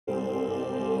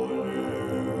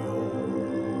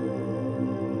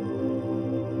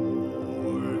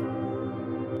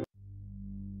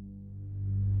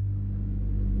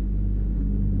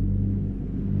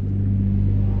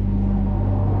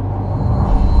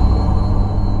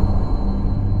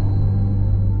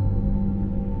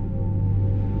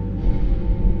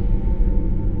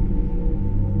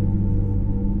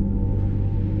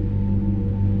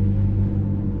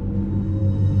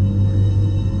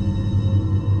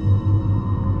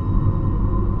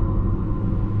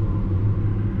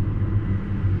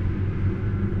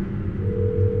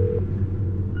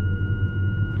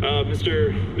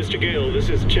Mr. Gale, this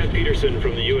is Chet Peterson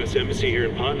from the U.S. Embassy here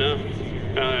in Patna.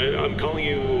 I'm calling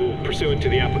you pursuant to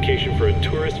the application for a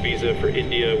tourist visa for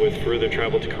India with further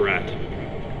travel to Karat.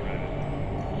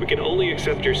 We can only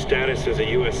accept your status as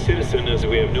a U.S. citizen as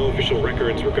we have no official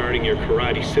records regarding your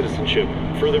Karati citizenship.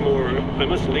 Furthermore, I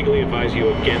must legally advise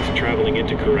you against traveling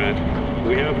into Karat.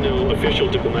 We have no official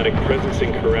diplomatic presence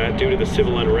in Karat due to the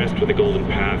civil unrest with the Golden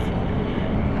Path.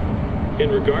 In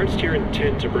regards to your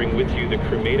intent to bring with you the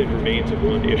cremated remains of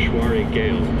one Ishwari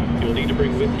Gale, you'll need to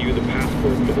bring with you the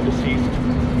passport for the deceased,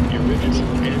 the original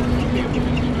and copy of the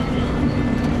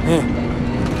Hey,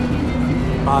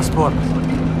 passport.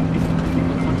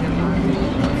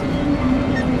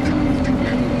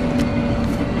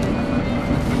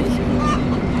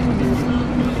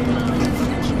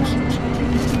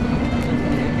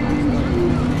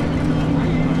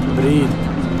 Breathe.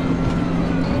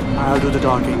 I'll do the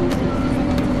talking.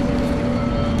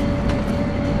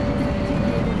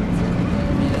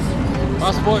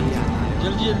 Passport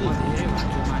जल्दी जल्दी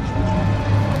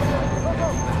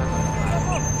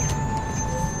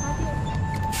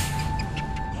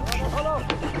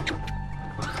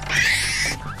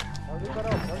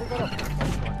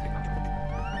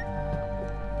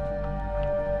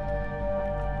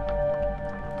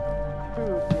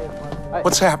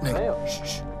What's happening?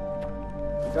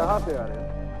 कहाँ से आ रहे हैं?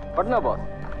 Patna boss.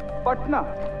 Patna?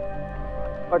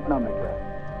 Patna में क्या?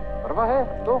 परवाह है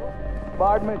तो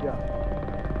बाढ़ में जा।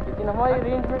 लेकिन हमारी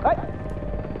रेंज में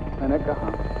मैंने कहा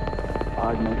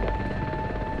बाढ़ में जा।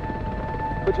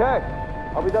 कुछ है?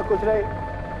 अभी तक कुछ नहीं।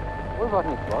 कोई बात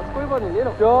नहीं बॉस, कोई बात नहीं, ले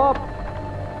लो। चुप।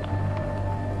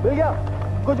 मिल गया?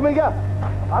 कुछ मिल गया?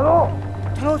 आलो।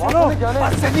 चलो चलो,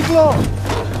 बस से निकलो।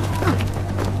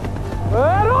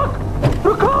 रुक!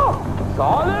 रुको!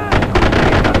 साले!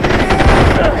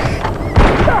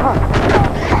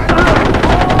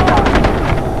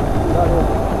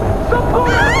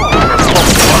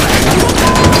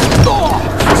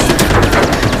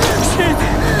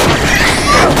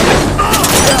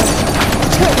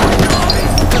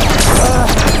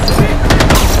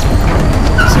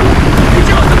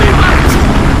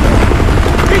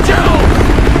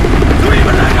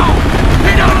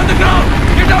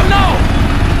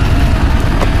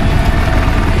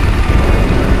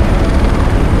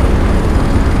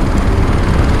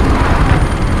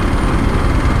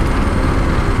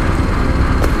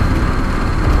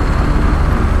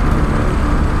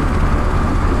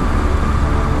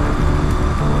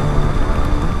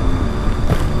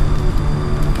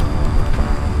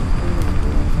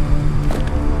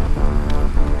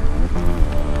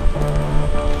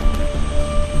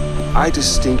 I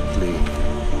distinctly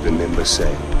remember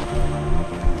saying,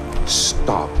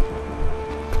 stop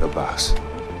the bus.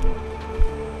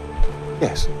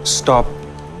 Yes, stop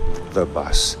the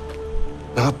bus.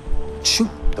 Not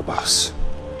shoot the bus.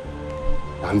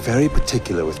 I'm very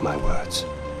particular with my words.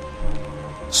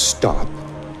 Stop.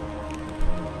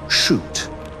 Shoot.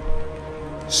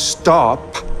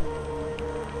 Stop.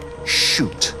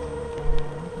 Shoot.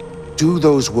 Do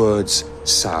those words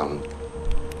sound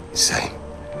the same?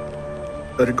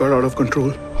 But it got out of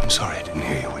control. I'm sorry, I didn't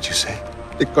hear you. What'd you say?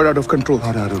 It got out of control.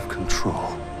 Got out of control.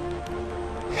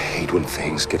 I hate when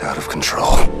things get out of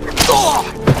control.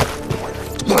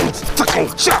 One fucking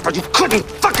job, but you couldn't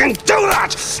fucking do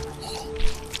that!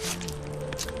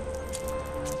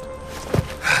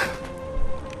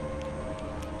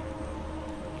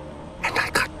 And I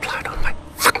got blood on my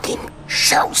fucking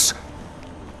shoes.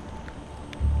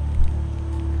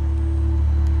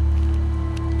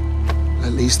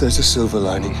 At least there's a silver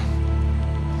lining.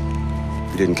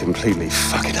 We didn't completely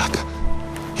fuck it up.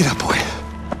 Get up, boy.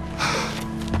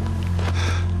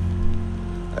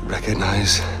 I'd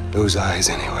recognize those eyes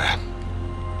anywhere.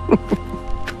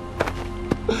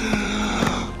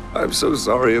 I'm so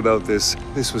sorry about this.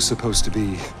 This was supposed to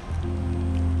be...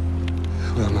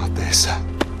 well, not this.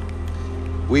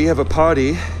 We have a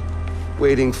party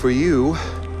waiting for you,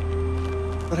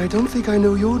 but I don't think I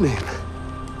know your name.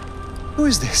 Who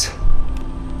is this?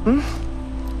 Hmm?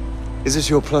 Is this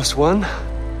your +1?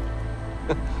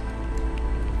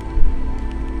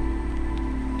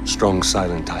 Strong,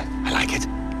 silent type. I like it.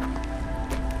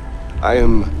 I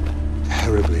am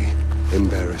terribly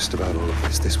embarrassed about all of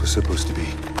this. This was supposed to be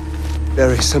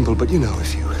very simple, but you know,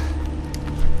 if you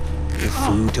give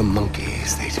food to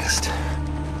monkeys, they just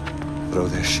throw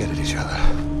their shit at each other.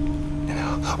 You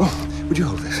know? Oh, would you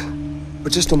hold this? For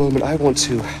just a moment, I want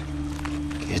to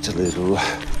get a little...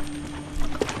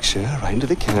 right into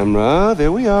the camera.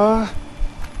 There we are.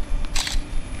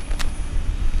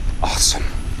 Awesome.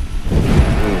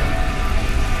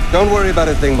 Don't worry about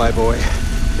a thing, my boy.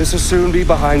 This will soon be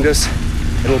behind us.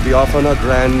 and we'll be off on our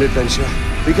grand adventure.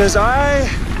 Because I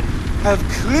have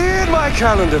cleared my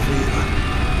calendar for you.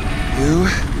 You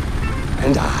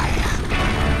and I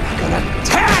are gonna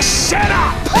tear shit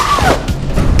up!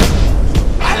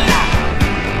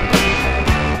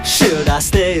 Should I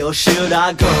stay or should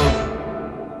I go?